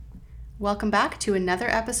Welcome back to another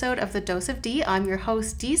episode of The Dose of D. I'm your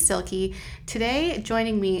host, D Silky. Today,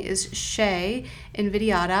 joining me is Shay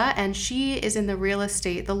Invidiata, and she is in the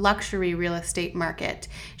luxury real estate market.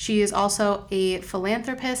 She is also a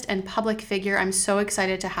philanthropist and public figure. I'm so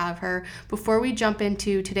excited to have her. Before we jump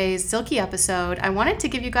into today's Silky episode, I wanted to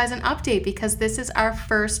give you guys an update because this is our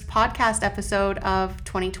first podcast episode of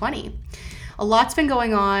 2020. A lot's been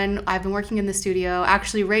going on. I've been working in the studio.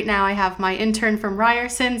 Actually, right now I have my intern from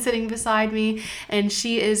Ryerson sitting beside me, and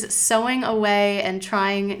she is sewing away and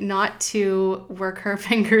trying not to work her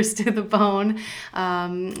fingers to the bone.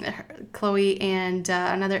 Chloe and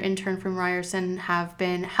another intern from Ryerson have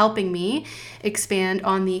been helping me expand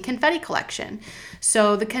on the confetti collection.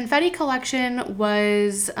 So the confetti collection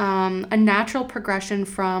was a natural progression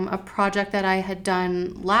from a project that I had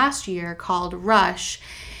done last year called Rush.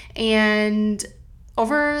 And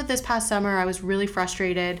over this past summer, I was really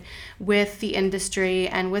frustrated with the industry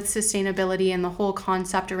and with sustainability and the whole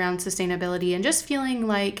concept around sustainability, and just feeling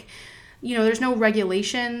like, there's no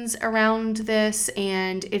regulations around this,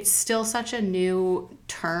 and it's still such a new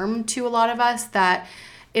term to a lot of us that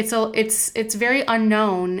it's very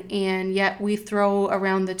unknown, and yet we throw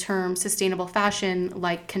around the term sustainable fashion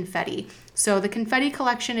like confetti. So the confetti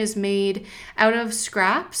collection is made out of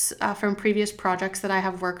scraps from previous projects that I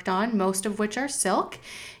have worked on, most of which are silk.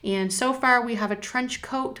 And so far we have a trench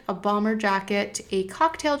coat, a bomber jacket, a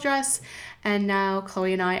cocktail dress, and now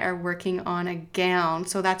Chloe and I are working on a gown.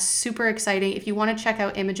 So that's super exciting. If you want to check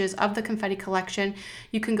out images of the confetti collection,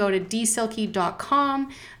 you can go to dsilky.com.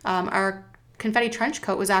 Our confetti trench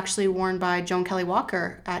coat was actually worn by Joan Kelly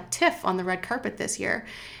Walker at TIFF on the red carpet this year.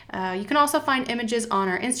 You can also find images on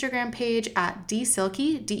our Instagram page at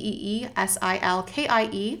dsilky, DEESILKIE.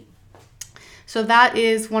 So that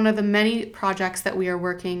is one of the many projects that we are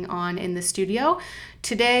working on in the studio.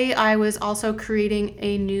 Today, I was also creating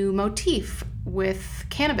a new motif with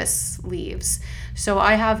cannabis leaves. So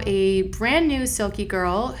I have a brand new Silky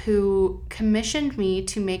girl who commissioned me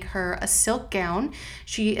to make her a silk gown.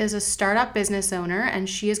 She is a startup business owner, and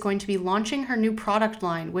she is going to be launching her new product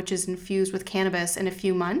line, which is infused with cannabis, in a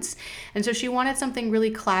few months. And so she wanted something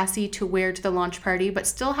really classy to wear to the launch party, but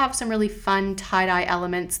still have some really fun tie-dye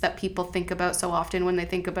elements that people think about so often when they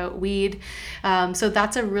think about weed. So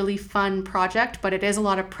that's a really fun project, but it is a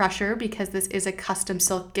lot of pressure because this is a custom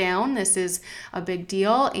silk gown. This is a big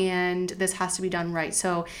deal, and this has to be done right.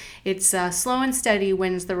 So it's slow and steady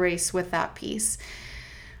wins the race with that piece.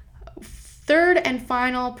 Third and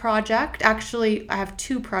final project, actually I have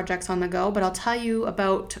two projects on the go, but I'll tell you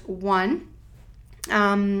about one.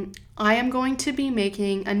 I am going to be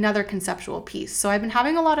making another conceptual piece. So I've been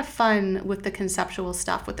having a lot of fun with the conceptual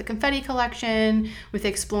stuff, with the confetti collection, with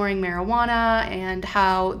exploring marijuana and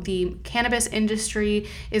how the cannabis industry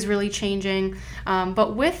is really changing.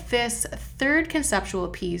 But with this third conceptual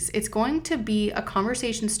piece, it's going to be a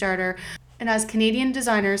conversation starter. And as Canadian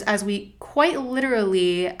designers, as we quite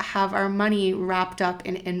literally have our money wrapped up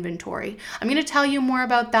in inventory. I'm going to tell you more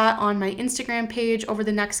about that on my Instagram page over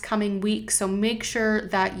the next coming week. So make sure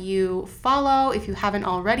that you follow if you haven't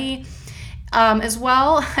already. As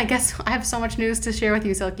well, I guess I have so much news to share with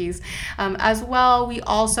you, Silkies. As well, we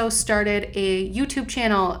also started a YouTube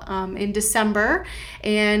channel in December,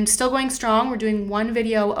 and still going strong. We're doing one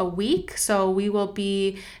video a week, so we will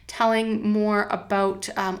be telling more about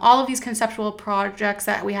all of these conceptual projects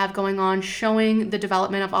that we have going on, showing the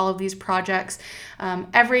development of all of these projects.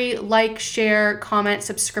 Every like, share, comment,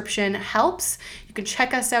 subscription helps. You can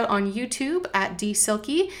check us out on YouTube at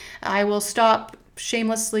dsilky. I will stop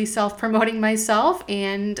shamelessly self-promoting myself,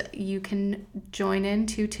 and you can join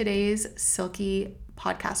into today's Silky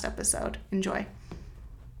podcast episode. Enjoy.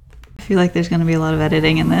 I feel like there's going to be a lot of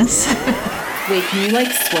editing in this. Wait, can you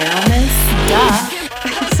swear on this? Duh.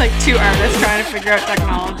 It's like two artists trying to figure out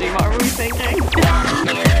technology. What were we thinking?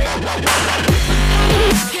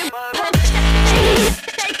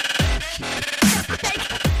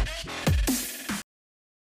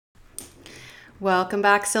 Welcome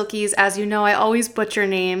back, Silkies. As you know, I always butcher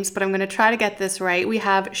names, but I'm going to try to get this right. We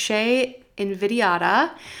have Shay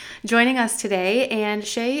Invidiata joining us today, and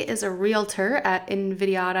Shay is a realtor at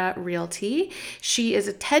Invidiata Realty. She is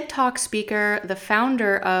a TED Talk speaker, the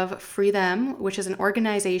founder of Free Them, which is an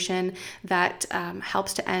organization that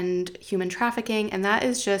helps to end human trafficking, and that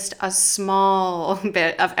is just a small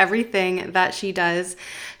bit of everything that she does.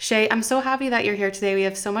 Shay, I'm so happy that you're here today. We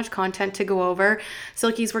have so much content to go over.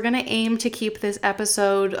 Silkies, we're going to aim to keep this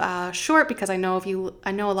episode short because I know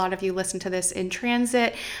a lot of you listen to this in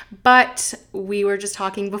transit, but we were just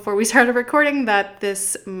talking before before we started recording that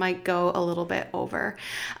this might go a little bit over.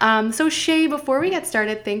 So Shay, before we get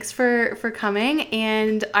started, thanks for coming.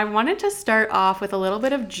 And I wanted to start off with a little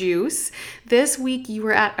bit of juice. This week you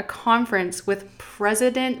were at a conference with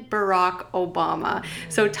President Barack Obama.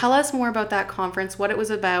 So tell us more about that conference, what it was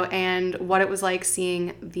about, and what it was like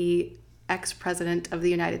seeing the ex-president of the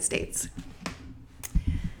United States.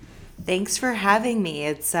 Thanks for having me.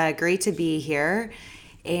 It's great to be here.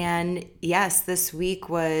 And yes, this week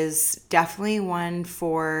was definitely one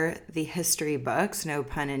for the history books, no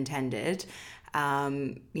pun intended.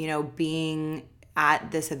 Being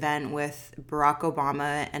at this event with Barack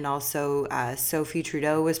Obama and also Sophie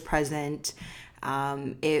Trudeau was present.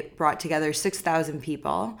 It brought together 6,000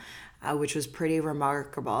 people, which was pretty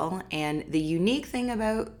remarkable. And the unique thing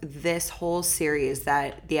about this whole series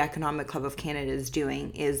that the Economic Club of Canada is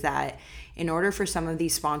doing is that in order for some of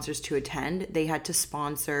these sponsors to attend, they had to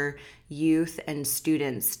sponsor youth and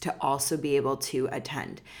students to also be able to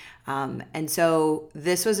attend. And so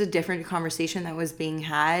this was a different conversation that was being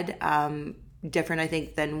had, different, I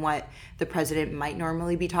think, than what the president might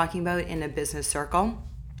normally be talking about in a business circle.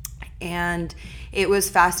 And it was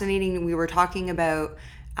fascinating. We were talking about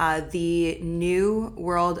the new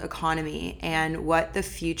world economy and what the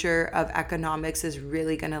future of economics is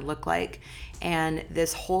really going to look like. And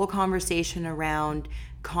this whole conversation around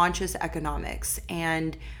conscious economics,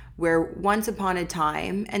 and where once upon a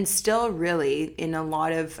time, and still really in a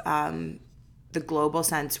lot of the global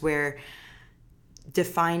sense, where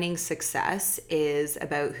defining success is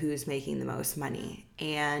about who's making the most money,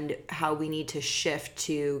 and how we need to shift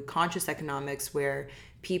to conscious economics where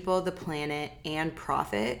people, the planet, and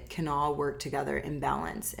profit can all work together in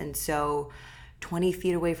balance. And so 20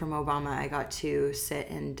 feet away from Obama, I got to sit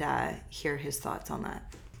and hear his thoughts on that.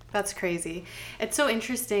 That's crazy. It's so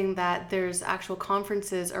interesting that there's actual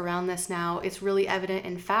conferences around this now. It's really evident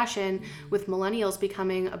in fashion with millennials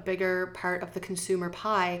becoming a bigger part of the consumer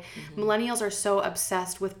pie. Millennials are so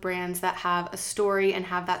obsessed with brands that have a story and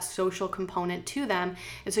have that social component to them.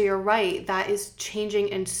 And so you're right, that is changing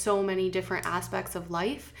in so many different aspects of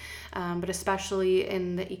life. But especially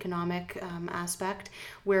in the economic aspect,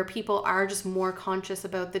 where people are just more conscious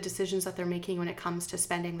about the decisions that they're making when it comes to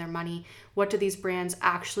spending their money. What do these brands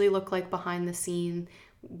actually look like behind the scene?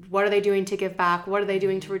 What are they doing to give back? What are they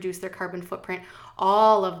doing to reduce their carbon footprint?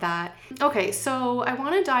 All of that. Okay, so I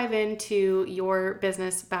want to dive into your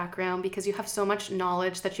business background because you have so much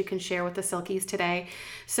knowledge that you can share with the Silkies today.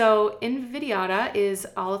 So Invidiata is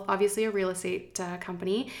obviously a real estate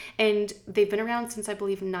company, and they've been around since I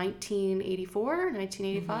believe 1984,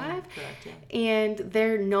 1985. Correct, yeah. And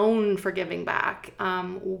they're known for giving back.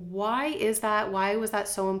 Why is that? Why was that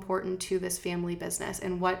so important to this family business?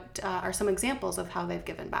 And what are some examples of how they've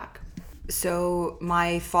given back? So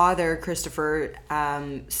my father, Christopher,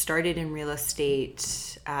 started in real estate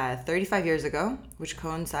 35 years ago, which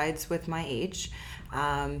coincides with my age.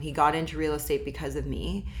 He got into real estate because of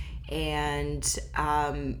me. And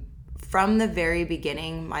from the very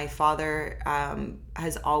beginning, my father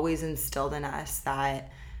has always instilled in us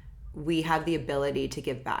that we have the ability to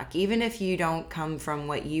give back. Even if you don't come from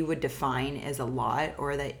what you would define as a lot,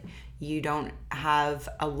 or that you don't have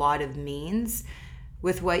a lot of means,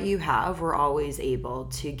 with what you have, we're always able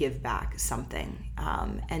to give back something.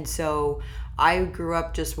 And so I grew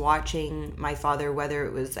up just watching my father, whether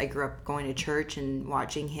it was, I grew up going to church and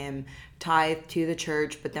watching him tithe to the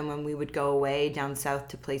church, but then when we would go away down south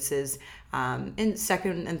to places in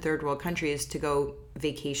second and third world countries to go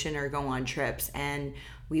vacation or go on trips, and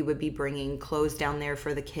we would be bringing clothes down there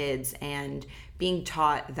for the kids and being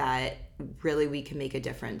taught that really we can make a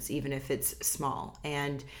difference, even if it's small.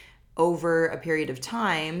 And over a period of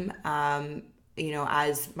time,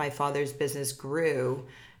 as my father's business grew,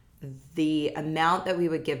 the amount that we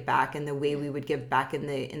would give back and the way we would give back in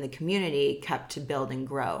the community kept to build and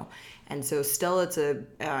grow. And so still it's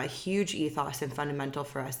a huge ethos and fundamental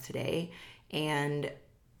for us today. And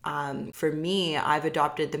for me, I've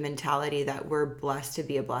adopted the mentality that we're blessed to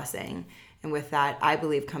be a blessing. And with that, I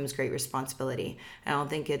believe comes great responsibility. I don't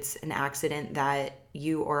think it's an accident that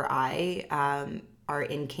you or I are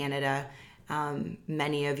in Canada.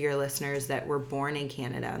 Many of your listeners that were born in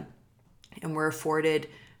Canada, and we're afforded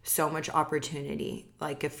so much opportunity.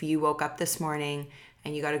 Like if you woke up this morning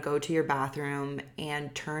and you got to go to your bathroom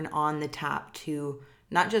and turn on the tap to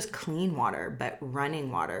not just clean water, but running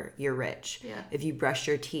water, you're rich. Yeah. If you brush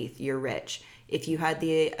your teeth, you're rich. If you had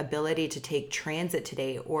the ability to take transit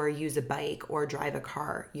today or use a bike or drive a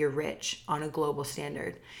car, you're rich on a global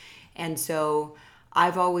standard. And so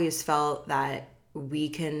I've always felt that we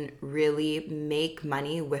can really make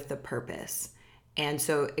money with a purpose. And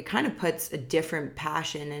so it kind of puts a different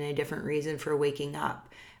passion and a different reason for waking up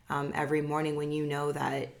every morning when you know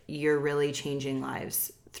that you're really changing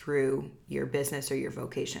lives through your business or your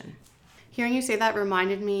vocation. Hearing you say that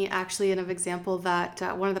reminded me actually of an example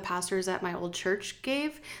that one of the pastors at my old church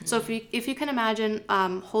gave. Mm-hmm. So if you can imagine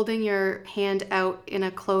holding your hand out in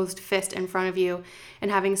a closed fist in front of you and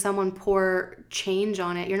having someone pour change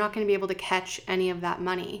on it, you're not going to be able to catch any of that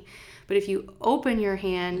money. But if you open your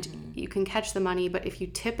hand, you can catch the money. But if you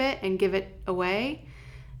tip it and give it away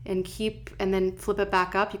and then flip it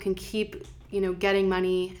back up, you can keep getting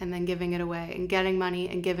money and then giving it away and getting money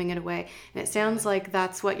and giving it away. And it sounds like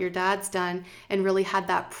that's what your dad's done and really had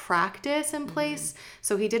that practice in place.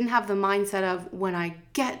 So he didn't have the mindset of, when I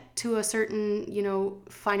get to a certain,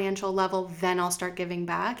 financial level, then I'll start giving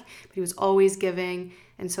back. But he was always giving.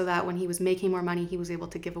 And so that when he was making more money, he was able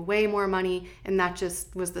to give away more money. And that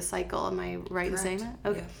just was the cycle. Am I right in saying that?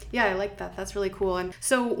 Okay. Yeah, I like that. That's really cool. And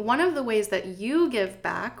so one of the ways that you give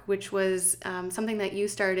back, which was something that you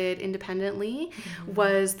started independently,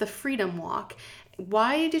 was the Freedom Walk.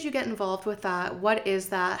 Why did you get involved with that? What is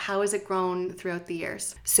that? How has it grown throughout the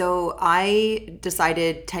years? So I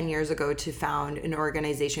decided 10 years ago to found an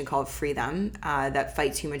organization called Freedom that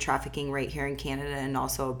fights human trafficking right here in Canada and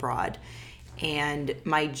also abroad. And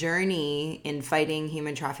my journey in fighting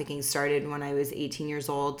human trafficking started when I was 18 years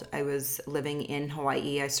old. I was living in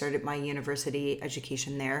Hawaii. I started my university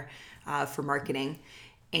education there for marketing.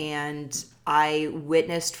 And I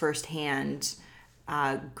witnessed firsthand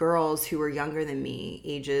girls who were younger than me,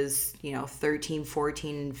 ages 13,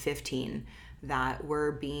 14, 15, that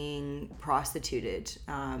were being prostituted.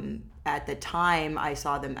 At the time, I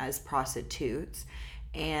saw them as prostitutes.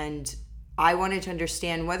 And I wanted to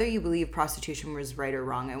understand whether you believe prostitution was right or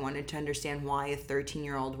wrong. I wanted to understand why a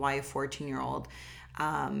 13-year-old, why a 14-year-old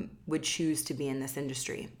would choose to be in this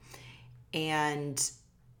industry. And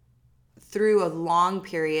through a long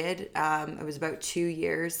period, it was about 2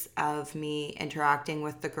 years of me interacting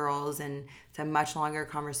with the girls, and it's a much longer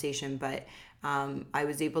conversation, but I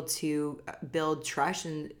was able to build trust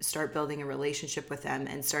and start building a relationship with them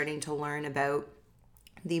and starting to learn about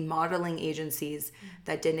the modeling agencies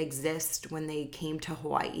that didn't exist when they came to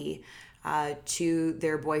Hawaii, to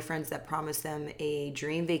their boyfriends that promised them a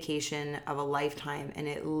dream vacation of a lifetime, and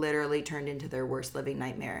it literally turned into their worst living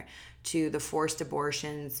nightmare, to the forced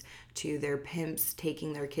abortions, to their pimps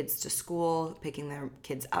taking their kids to school, picking their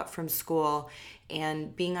kids up from school,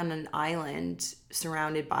 and being on an island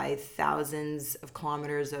surrounded by thousands of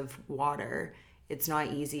kilometers of water. It's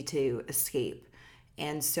not easy to escape.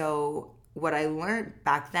 And so what I learned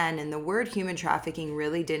back then, and the word human trafficking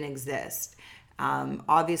really didn't exist.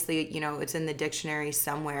 Obviously, it's in the dictionary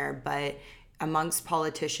somewhere, but amongst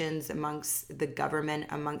politicians, amongst the government,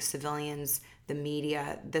 amongst civilians, the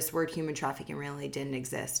media, this word human trafficking really didn't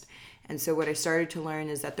exist. And so what I started to learn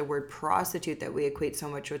is that the word prostitute that we equate so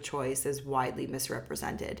much with choice is widely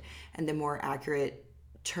misrepresented. And the more accurate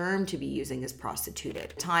term to be using is prostituted. At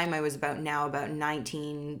the time, I was about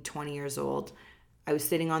 19, 20 years old. I was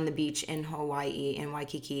sitting on the beach in Hawaii, in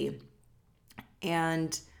Waikiki,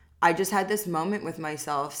 and I just had this moment with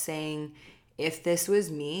myself saying, if this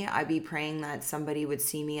was me, I'd be praying that somebody would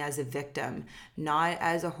see me as a victim, not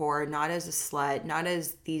as a whore, not as a slut, not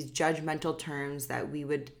as these judgmental terms that we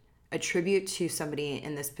would attribute to somebody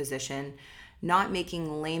in this position, not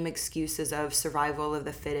making lame excuses of survival of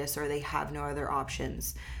the fittest or they have no other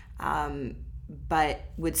options, but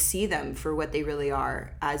would see them for what they really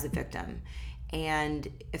are, as a victim. And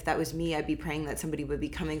if that was me, I'd be praying that somebody would be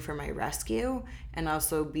coming for my rescue, and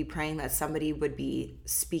also be praying that somebody would be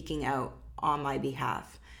speaking out on my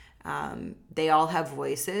behalf. They all have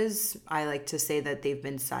voices. I like to say that they've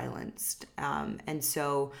been silenced. And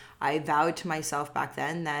so I vowed to myself back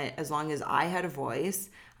then that as long as I had a voice,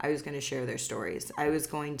 I was going to share their stories. I was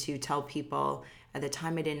going to tell people. At the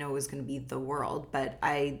time, I didn't know it was going to be the world, but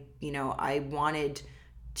I wanted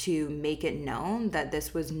to make it known that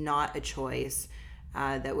this was not a choice,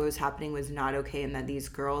 that what was happening was not okay, and that these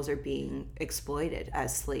girls are being exploited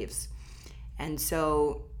as slaves. And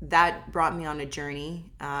so that brought me on a journey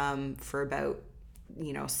for about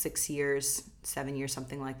 6 years, 7 years,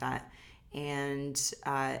 something like that. And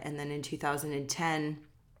then in 2010,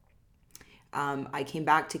 I came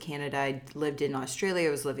back to Canada. I lived in Australia.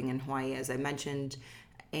 I was living in Hawaii, as I mentioned,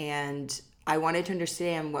 and I wanted to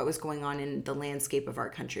understand what was going on in the landscape of our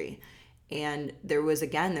country. And there was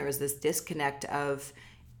this disconnect of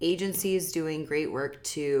agencies doing great work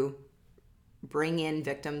to bring in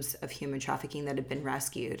victims of human trafficking that had been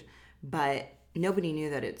rescued, but nobody knew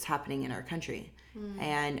that it's happening in our country.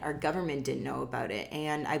 And our government didn't know about it.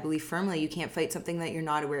 And I believe firmly you can't fight something that you're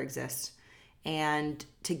not aware exists. And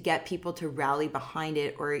to get people to rally behind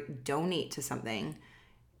it or donate to something,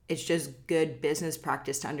 it's just good business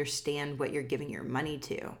practice to understand what you're giving your money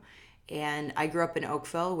to. And I grew up in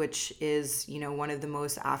Oakville, which is, one of the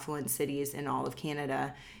most affluent cities in all of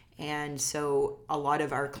Canada. And so a lot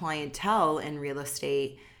of our clientele in real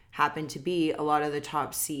estate happen to be a lot of the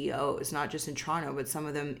top CEOs, not just in Toronto, but some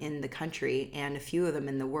of them in the country and a few of them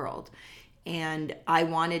in the world. And I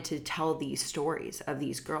wanted to tell these stories of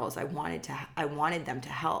these girls. I wanted them to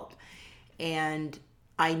help. And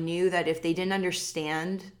I knew that if they didn't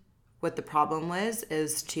understand what the problem was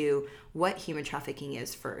as to what human trafficking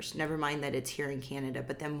is first, never mind that it's here in Canada,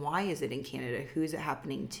 but then why is it in Canada? Who's it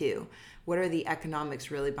happening to? What are the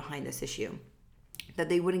economics really behind this issue? That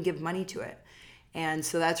they wouldn't give money to it. And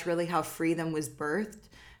so that's really how Freedom was birthed,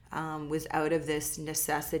 was out of this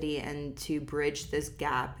necessity and to bridge this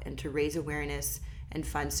gap and to raise awareness and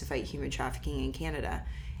funds to fight human trafficking in Canada.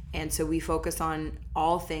 And so we focus on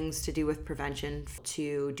all things to do with prevention,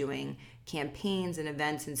 to doing campaigns and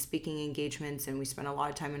events and speaking engagements. And we spend a lot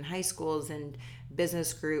of time in high schools and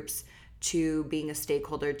business groups, to being a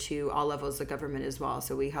stakeholder to all levels of government as well.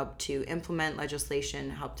 So we help to implement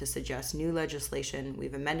legislation, help to suggest new legislation.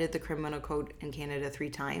 We've amended the criminal code in Canada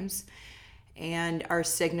 3 times. And our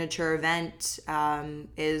signature event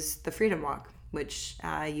is the Freedom Walk, which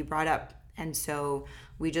you brought up. And so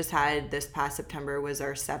we just had, this past September was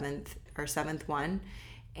our seventh one,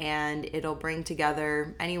 and it'll bring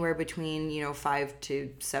together anywhere between 500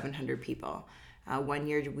 to 700 people. One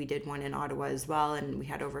year we did one in Ottawa as well, and we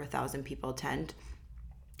had over 1,000 people attend.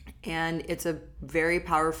 And it's a very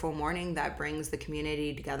powerful morning that brings the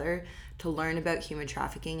community together to learn about human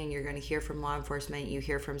trafficking. And you're going to hear from law enforcement, you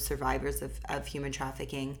hear from survivors of human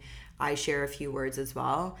trafficking. I share a few words as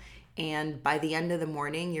well. And by the end of the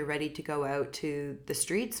morning, you're ready to go out to the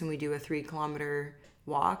streets, and we do a 3-kilometer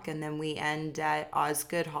walk, and then we end at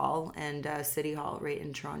Osgoode Hall and City Hall right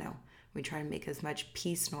in Toronto. We try to make as much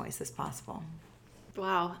peace noise as possible.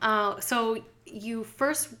 Wow. So you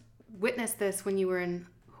first witnessed this when you were in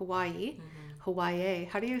Hawaii. Mm-hmm. Hawaii.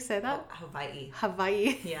 How do you say that?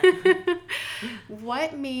 Hawaii. Yeah.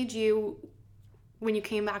 What made you, when you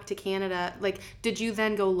came back to Canada, did you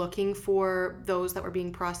then go looking for those that were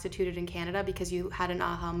being prostituted in Canada because you had an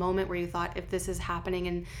aha moment where you thought, if this is happening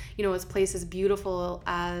and, this place is beautiful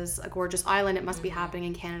as a gorgeous island, it must be happening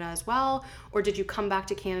in Canada as well? Or did you come back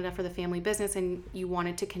to Canada for the family business and you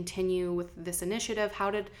wanted to continue with this initiative?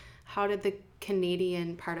 How did the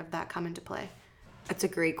Canadian part of that come into play? That's a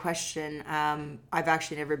great question. I've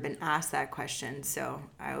actually never been asked that question, so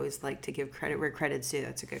I always like to give credit where credit's due.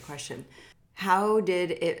 That's a good question. How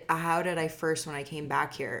did I first, when I came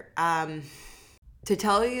back here? To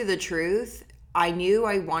tell you the truth, I knew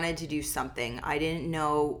I wanted to do something. I didn't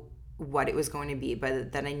know what it was going to be,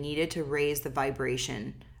 but that I needed to raise the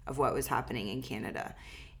vibration of what was happening in Canada.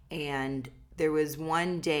 And there was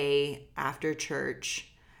one day after church,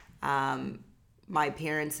 my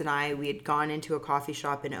parents and we had gone into a coffee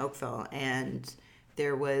shop in Oakville, and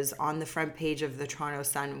there was, on the front page of the Toronto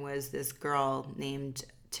Sun, was this girl named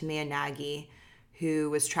Timea Nagy, who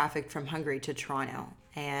was trafficked from Hungary to Toronto,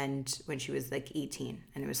 and when she was 18,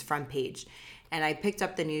 and it was front page. And I picked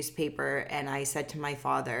up the newspaper and I said to my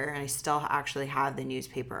father, and I still actually have the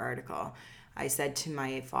newspaper article. I said to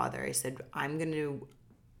my father, I said, I'm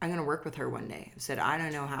gonna work with her one day. I said, I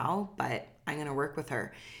don't know how, but I'm gonna work with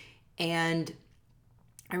her. And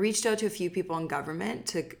I reached out to a few people in government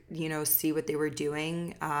to, see what they were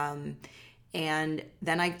doing. And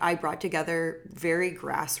then I brought together very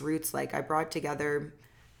grassroots, I brought together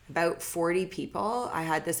about 40 people. I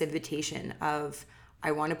had this invitation of,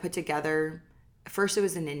 I want to put together, first it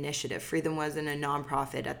was an initiative. Freedom wasn't a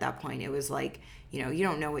nonprofit at that point. It was you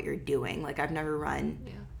don't know what you're doing. I've never run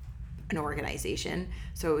an organization.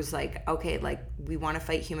 So it was okay, we want to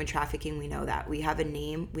fight human trafficking. We know that. We have a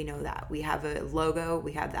name. We know that. We have a logo.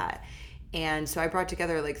 We have that. And so I brought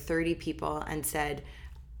together 30 people and said,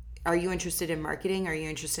 are you interested in marketing? Are you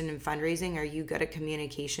interested in fundraising? Are you good at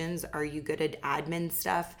communications? Are you good at admin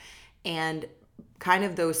stuff? And kind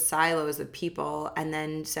of those silos of people, and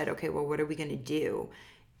then said, okay, well, what are we going to do?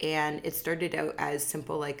 And it started out as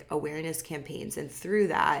simple awareness campaigns. And through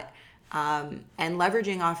that, and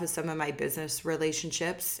leveraging off of some of my business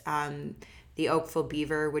relationships, the Oakville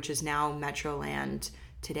Beaver, which is now Metroland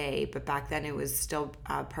today, but back then it was still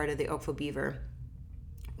part of the Oakville Beaver.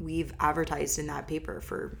 We've advertised in that paper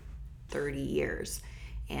for 30 years,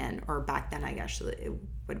 or back then I guess it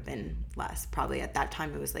would have been less. Probably at that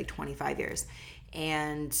time it was 25 years.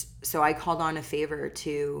 And so I called on a favor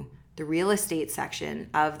to the real estate section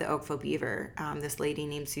of the Oakville Beaver, this lady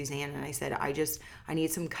named Suzanne, and I said, I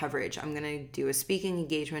need some coverage. I'm going to do a speaking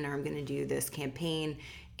engagement, or I'm going to do this campaign,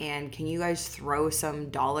 and can you guys throw some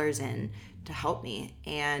dollars in to help me?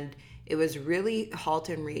 And it was really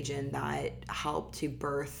Halton Region that helped to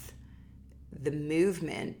birth the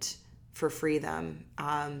movement for freedom,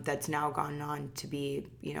 that's now gone on to be,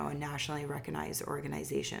 a nationally recognized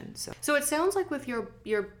organization. So it sounds like with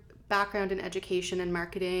your background in education and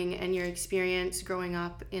marketing and your experience growing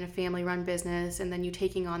up in a family-run business, and then you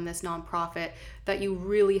taking on this nonprofit, that you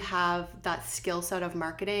really have that skill set of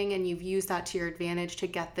marketing, and you've used that to your advantage to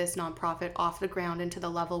get this nonprofit off the ground into the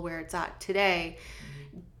level where it's at today.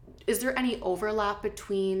 Is there any overlap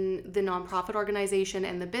between the nonprofit organization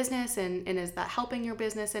and the business, and is that helping your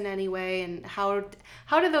business in any way? And how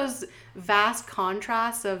do those vast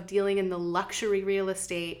contrasts of dealing in the luxury real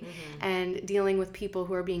estate and dealing with people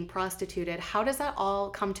who are being prostituted, how does that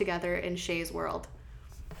all come together in Shay's world?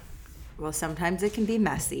 Well, sometimes it can be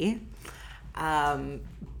messy,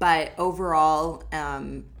 but overall,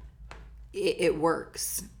 it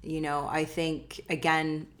works. I think,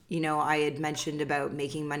 again, I had mentioned about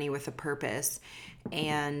making money with a purpose,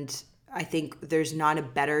 and I think there's not a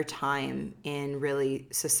better time in really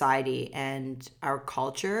society and our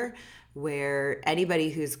culture where anybody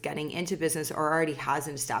who's getting into business or already has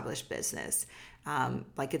an established business,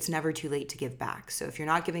 it's never too late to give back. So if you're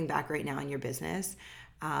not giving back right now in your business,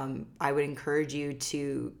 I would encourage you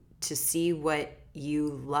to see what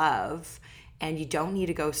you love, and you don't need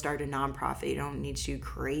to go start a nonprofit. You don't need to do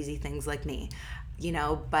crazy things like me.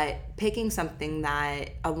 But picking something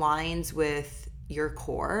that aligns with your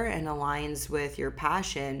core and aligns with your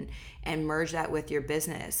passion, and merge that with your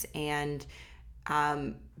business. And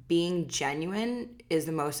being genuine is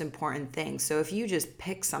the most important thing. So if you just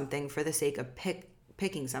pick something for the sake of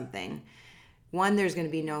picking something, one, there's going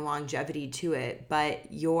to be no longevity to it, but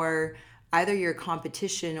either your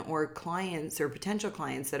competition or clients or potential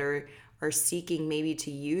clients that are seeking maybe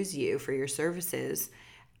to use you for your services,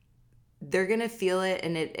 they're going to feel it,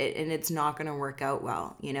 and it's not going to work out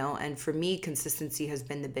well, And for me, consistency has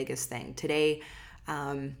been the biggest thing. Today,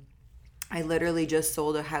 I literally just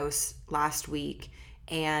sold a house last week,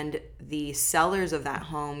 and the sellers of that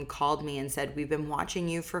home called me and said, we've been watching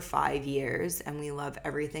you for 5 years, and we love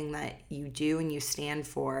everything that you do and you stand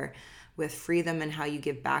for with freedom and how you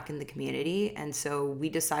give back in the community. And so we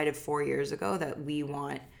decided 4 years ago that we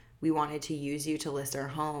wanted to use you to list our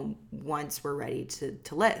home once we're ready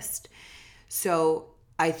to list. So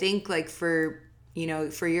I think for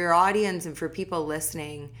your audience and for people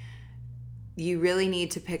listening, you really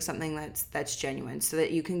need to pick something that's genuine so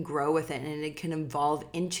that you can grow with it and it can evolve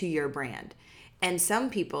into your brand. And some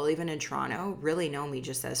people, even in Toronto, really know me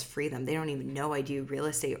just as Freedom. They don't even know I do real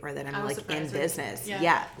estate or that I'm in business.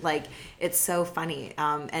 Yeah, it's so funny.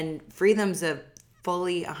 And Freedom's a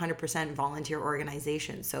fully 100% volunteer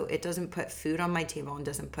organization. So it doesn't put food on my table and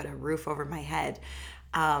doesn't put a roof over my head.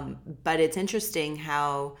 But it's interesting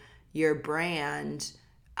how your brand,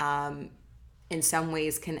 in some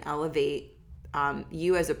ways, can elevate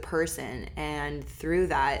you as a person. And through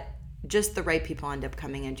that, just the right people end up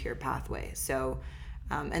coming into your pathway. So,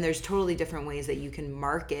 and there's totally different ways that you can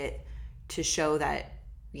market to show that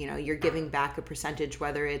you're giving back a percentage,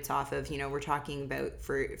 whether it's off of, we're talking about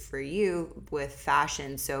for you with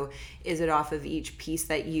fashion. So is it off of each piece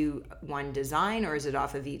that you design, or is it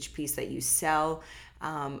off of each piece that you sell?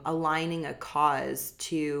 Aligning a cause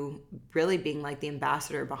to really being like the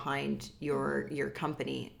ambassador behind your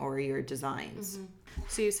company or your designs. Mm-hmm.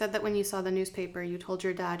 So you said that when you saw the newspaper, you told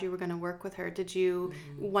your dad you were going to work with her. Did you,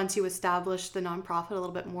 once you established the nonprofit a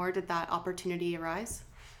little bit more, did that opportunity arise?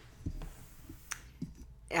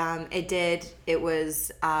 It did. It was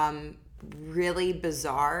really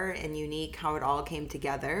bizarre and unique how it all came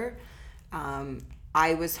together.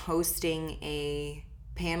 I was hosting a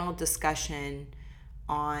panel discussion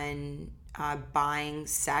on buying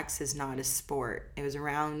sex is not a sport. It was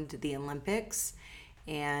around the Olympics,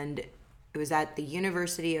 and it was at the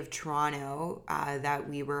University of Toronto that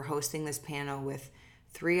we were hosting this panel with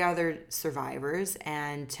 3 other survivors,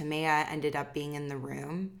 and Tamea ended up being in the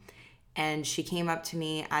room. And she came up to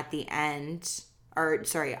me at the end,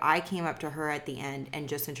 I came up to her at the end and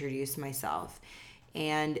just introduced myself.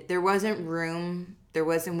 And there wasn't room,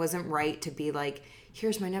 wasn't right to be like,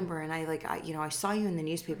 here's my number, and I saw you in the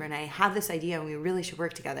newspaper and I have this idea and we really should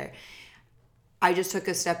work together. I just took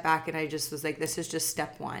a step back and I just was like, this is just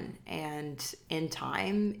step 1, and in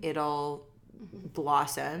time it'll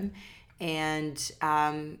blossom. And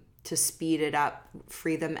to speed it up,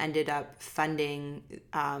 Freedom ended up funding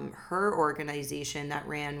her organization that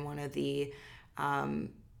ran one of the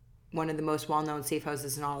one of the most well-known safe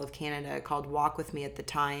houses in all of Canada called Walk With Me at the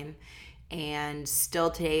time. And still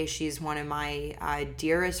today, she's one of my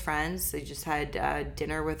dearest friends. I just had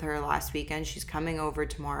dinner with her last weekend. She's coming over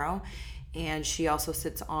tomorrow. And she also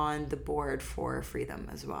sits on the board for Freedom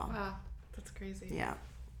as well. Wow, that's crazy. Yeah.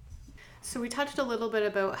 So we touched a little bit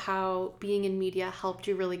about how being in media helped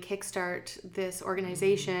you really kickstart this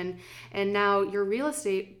organization, and now your real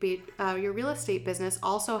estate business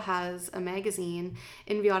also has a magazine,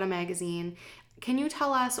 Inviata Magazine. Can you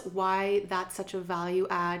tell us why that's such a value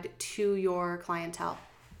add to your clientele?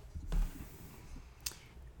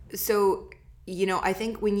 So, I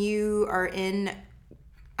think when you are in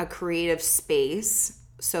a creative space,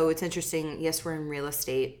 so it's interesting, yes, we're in real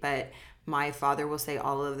estate, but my father will say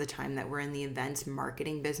all of the time that we're in the events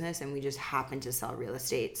marketing business and we just happen to sell real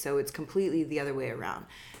estate. So it's completely the other way around.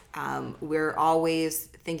 We're always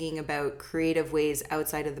thinking about creative ways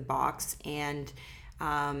outside of the box. And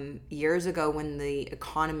years ago when the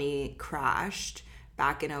economy crashed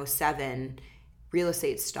back in 2007, real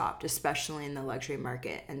estate stopped, especially in the luxury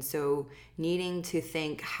market. And so needing to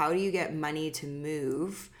think, how do you get money to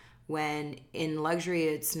move when in luxury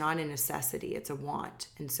it's not a necessity, it's a want?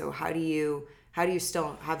 And so how do you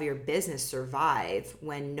still have your business survive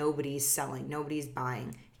when nobody's selling, nobody's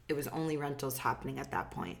buying? It was only rentals happening at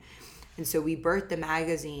that point. And so we birthed the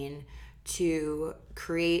magazine to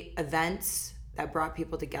create events that brought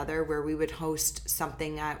people together, where we would host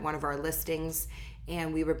something at one of our listings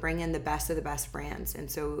and we would bring in the best of the best brands. And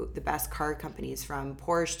so the best car companies, from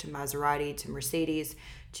Porsche to Maserati to Mercedes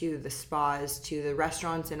to the spas to the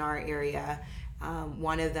restaurants in our area.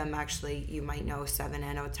 One of them, actually, you might know, Seven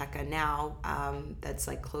Enoteca now, that's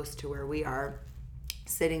like close to where we are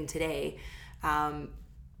sitting today.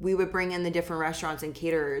 We would bring in the different restaurants and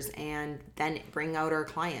caterers and then bring out our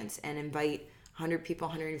clients and invite 100 people,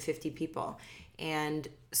 150 people. And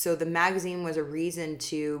so the magazine was a reason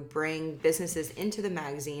to bring businesses into the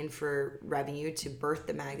magazine for revenue, to birth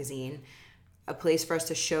the magazine, a place for us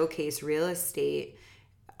to showcase real estate,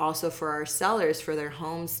 also for our sellers, for their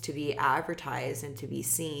homes to be advertised and to be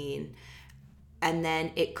seen. And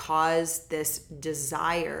then it caused this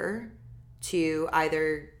desire to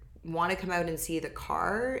either want to come out and see the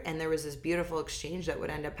car, and there was this beautiful exchange that would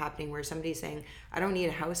end up happening where somebody's saying, I don't need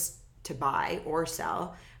a house to buy or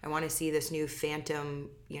sell. I want to see this new Phantom,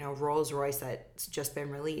 Rolls Royce that's just been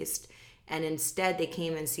released. And instead they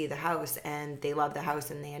came and see the house and they loved the house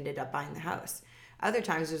and they ended up buying the house. Other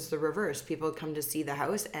times it's the reverse. People come to see the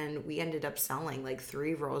house and we ended up selling like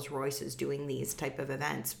 3 Rolls Royces doing these type of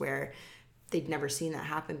events where they'd never seen that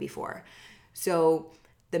happen before. So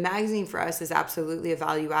the magazine for us is absolutely a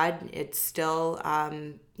value add. It's still,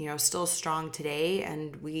 still strong today,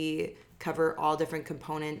 and we cover all different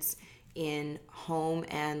components in home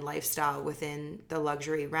and lifestyle within the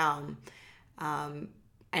luxury realm. And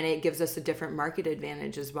it gives us a different market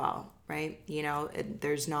advantage as well, right?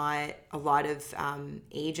 There's not a lot of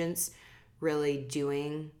agents really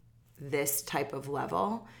doing this type of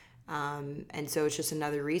level. And so it's just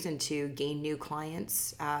another reason to gain new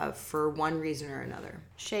clients for one reason or another.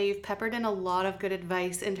 Shay, you've peppered in a lot of good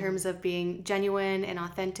advice in terms of being genuine and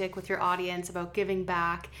authentic with your audience, about giving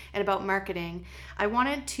back, and about marketing. I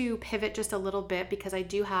wanted to pivot just a little bit because I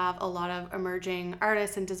do have a lot of emerging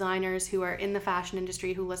artists and designers who are in the fashion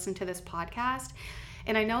industry who listen to this podcast.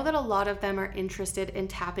 And I know that a lot of them are interested in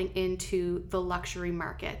tapping into the luxury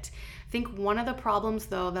market. I think one of the problems,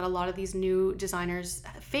 though, that a lot of these new designers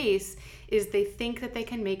face is they think that they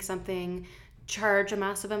can make something, charge a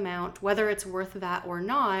massive amount, whether it's worth that or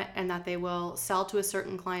not, and that they will sell to a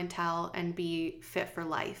certain clientele and be fit for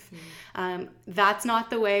life. That's not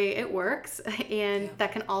the way it works, and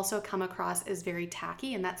that can also come across as very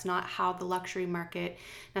tacky, and that's not how the luxury market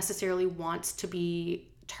necessarily wants to be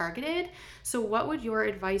targeted. So what would your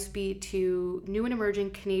advice be to new and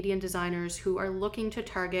emerging Canadian designers who are looking to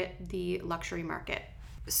target the luxury market?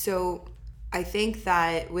 So I think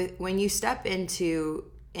that when you step into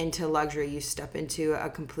luxury, you step into a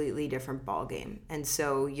completely different ballgame. And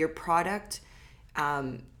so your product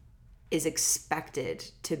is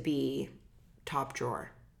expected to be top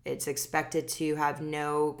drawer. It's expected to have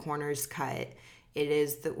no corners cut. It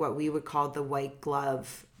is what we would call the white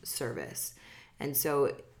glove service. And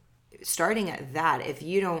so starting at that, if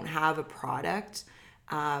you don't have a product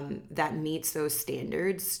that meets those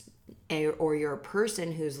standards, or you're a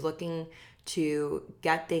person who's looking to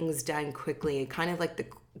get things done quickly, kind of like the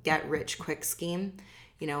get rich quick scheme,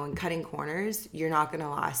 and cutting corners, you're not going to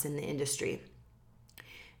last in the industry.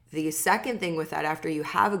 The second thing with that, after you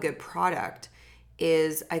have a good product,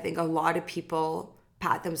 is I think a lot of people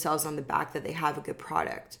pat themselves on the back that they have a good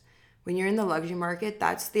product. When you're in the luxury market,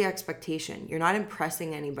 that's the expectation. You're not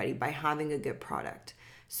impressing anybody by having a good product.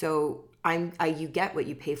 So you get what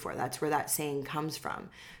you pay for. That's where that saying comes from.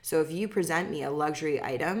 So if you present me a luxury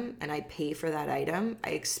item and I pay for that item, I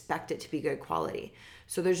expect it to be good quality.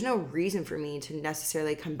 So there's no reason for me to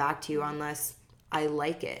necessarily come back to you unless I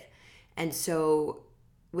like it. And so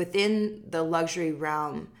within the luxury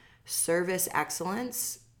realm, service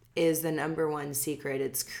excellence is the number one secret.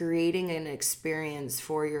 It's creating an experience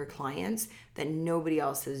for your clients that nobody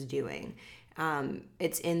else is doing.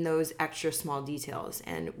 It's in those extra small details.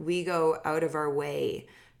 And we go out of our way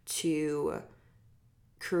to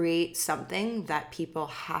create something that people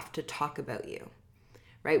have to talk about you,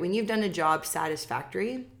 right? When you've done a job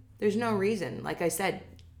satisfactory, there's no reason. Like I said,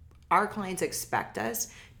 our clients expect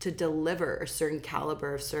us to deliver a certain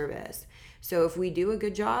caliber of service. So if we do a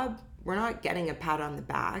good job, we're not getting a pat on the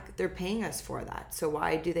back. They're paying us for that. So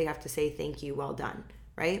why do they have to say thank you, well done,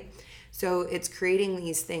 right? So it's creating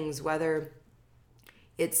these things, whether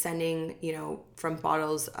it's sending, from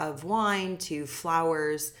bottles of wine to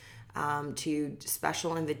flowers, to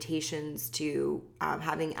special invitations, to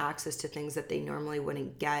having access to things that they normally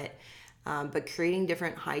wouldn't get, but creating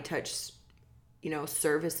different high touch,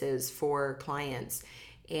 services for clients.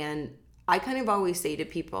 And I kind of always say to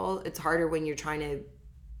people, it's harder when you're trying to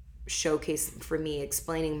showcase, for me,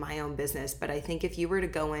 explaining my own business. But I think if you were to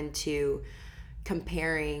go into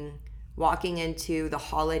comparing walking into the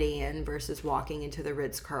Holiday Inn versus walking into the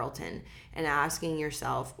Ritz-Carlton and asking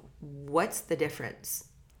yourself, what's the difference?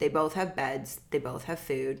 They both have beds, they both have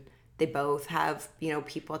food, they both have,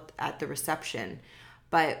 people at the reception.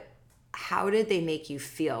 But how did they make you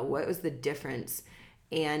feel? What was the difference?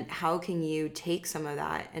 And how can you take some of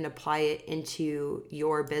that and apply it into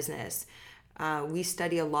your business? We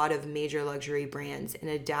study a lot of major luxury brands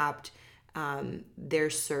and adapt their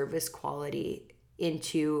service quality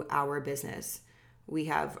into our business. We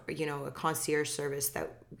have, a concierge service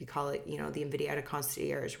that we call it, the Invidiata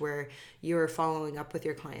Concierge, where you're following up with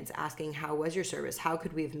your clients, asking, how was your service? How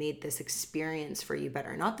could we have made this experience for you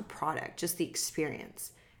better? Not the product, just the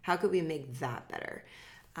experience. How could we make that better?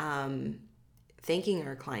 Thanking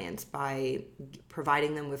our clients by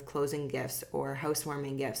providing them with closing gifts or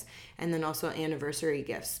housewarming gifts, and then also anniversary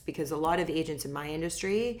gifts, because a lot of agents in my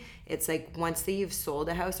industry, it's like once you've sold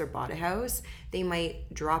a house or bought a house, they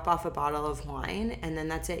might drop off a bottle of wine and then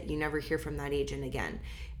that's it. You never hear from that agent again.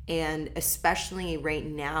 And especially right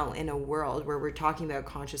now in a world where we're talking about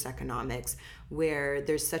conscious economics, where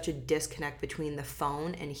there's such a disconnect between the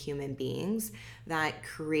phone and human beings, that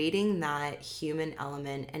creating that human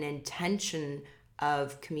element and intention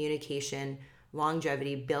of communication,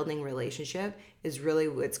 longevity, building relationship is really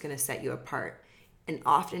what's going to set you apart. And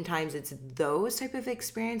oftentimes it's those type of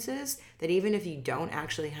experiences that even if you don't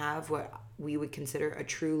actually have what we would consider a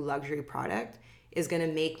true luxury product, is going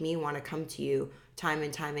to make me want to come to you time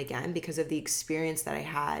and time again because of the experience that I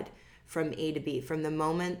had from A to B. From the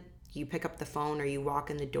moment you pick up the phone or you walk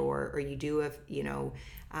in the door or you do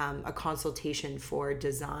a consultation for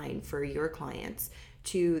design for your clients,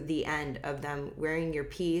 to the end of them wearing your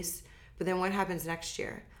piece. But then what happens next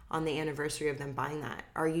year on the anniversary of them buying that?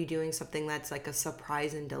 Are you doing something that's like a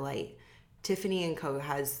surprise and delight? Tiffany & Co.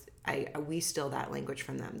 has, we steal that language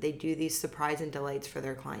from them. They do these surprise and delights for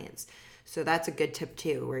their clients. So that's a good tip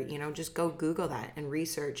too, where, just go Google that and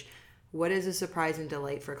research what is a surprise and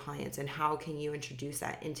delight for clients and how can you introduce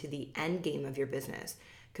that into the end game of your business?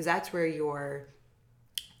 Because that's where your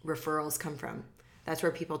referrals come from. That's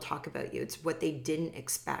where people talk about you. It's what they didn't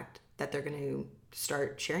expect that they're going to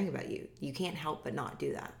start sharing about you. You can't help but not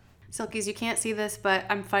do that. Silkies, you can't see this, but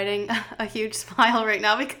I'm fighting a huge smile right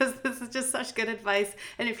now because this is just such good advice.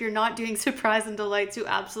 And if you're not doing surprise and delights, you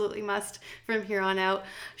absolutely must from here on out.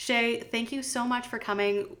 Shay, thank you so much for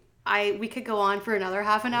coming. We could go on for another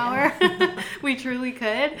half an hour. We truly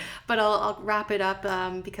could, but I'll wrap it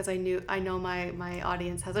up because I know my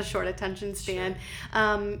audience has a short attention span.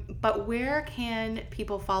 Sure. But where can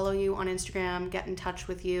people follow you on Instagram, get in touch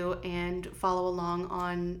with you, and follow along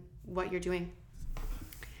on what you're doing?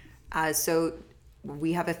 So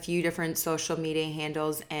we have a few different social media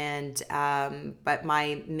handles, and but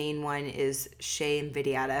my main one is Shay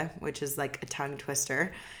Invidiata, which is like a tongue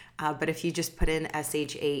twister. But if you just put in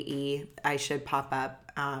SHAE, I should pop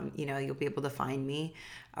up. You'll be able to find me,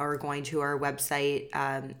 or going to our website,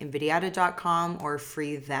 invidiata.com or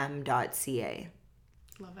freethem.ca.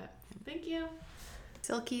 Love it. Thank you.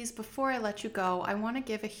 Silkies, before I let you go, I want to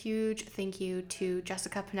give a huge thank you to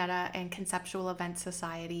Jessica Panetta and Conceptual Event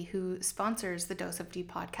Society, who sponsors the Dose of D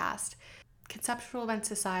podcast. Conceptual Event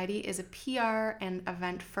Society is a PR and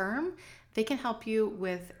event firm. They can help you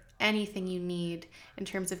with anything you need in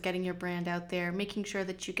terms of getting your brand out there, making sure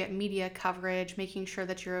that you get media coverage, making sure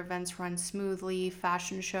that your events run smoothly,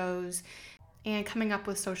 fashion shows, and coming up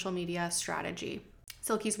with social media strategy.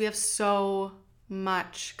 Silkies, we have so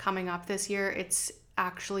much coming up this year. It's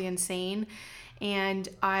actually insane. And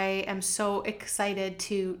I am so excited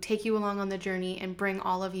to take you along on the journey and bring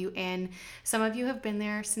all of you in. Some of you have been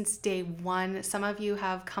there since day one. Some of you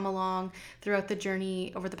have come along throughout the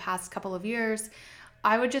journey over the past couple of years.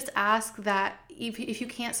 I would just ask that if you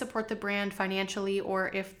can't support the brand financially, or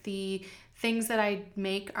if the things that I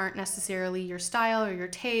make aren't necessarily your style or your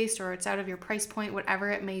taste, or it's out of your price point, whatever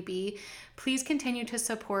it may be, please continue to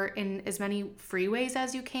support in as many free ways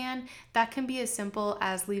as you can. That can be as simple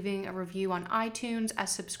as leaving a review on iTunes, as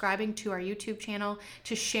subscribing to our YouTube channel,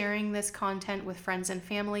 to sharing this content with friends and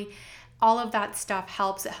family. All of that stuff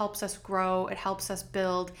helps. It helps us grow, it helps us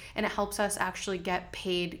build, and it helps us actually get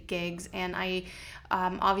paid gigs. And I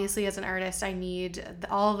obviously, as an artist, I need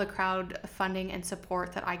all the crowdfunding and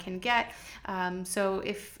support that I can get. So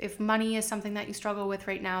if money is something that you struggle with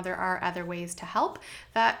right now, there are other ways to help.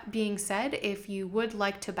 That being said, if you would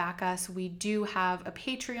like to back us, we do have a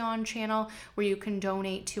Patreon channel where you can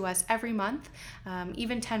donate to us every month.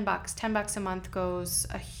 Even $10 a month goes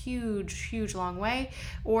a huge long way.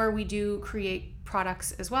 Or we do create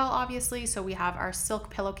products as well, obviously. So we have our silk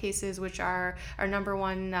pillowcases, which are our number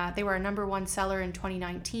one, they were our number one seller in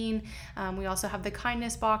 2019. We also have the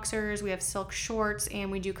kindness boxers, we have silk shorts,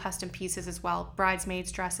 and we do custom pieces as well.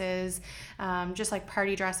 Bridesmaids dresses, just like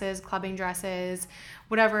party dresses, clubbing dresses,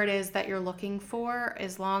 whatever it is that you're looking for,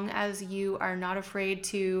 as long as you are not afraid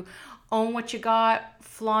to own what you got,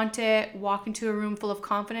 flaunt it, walk into a room full of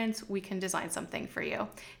confidence, we can design something for you.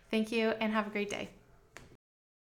 Thank you and have a great day.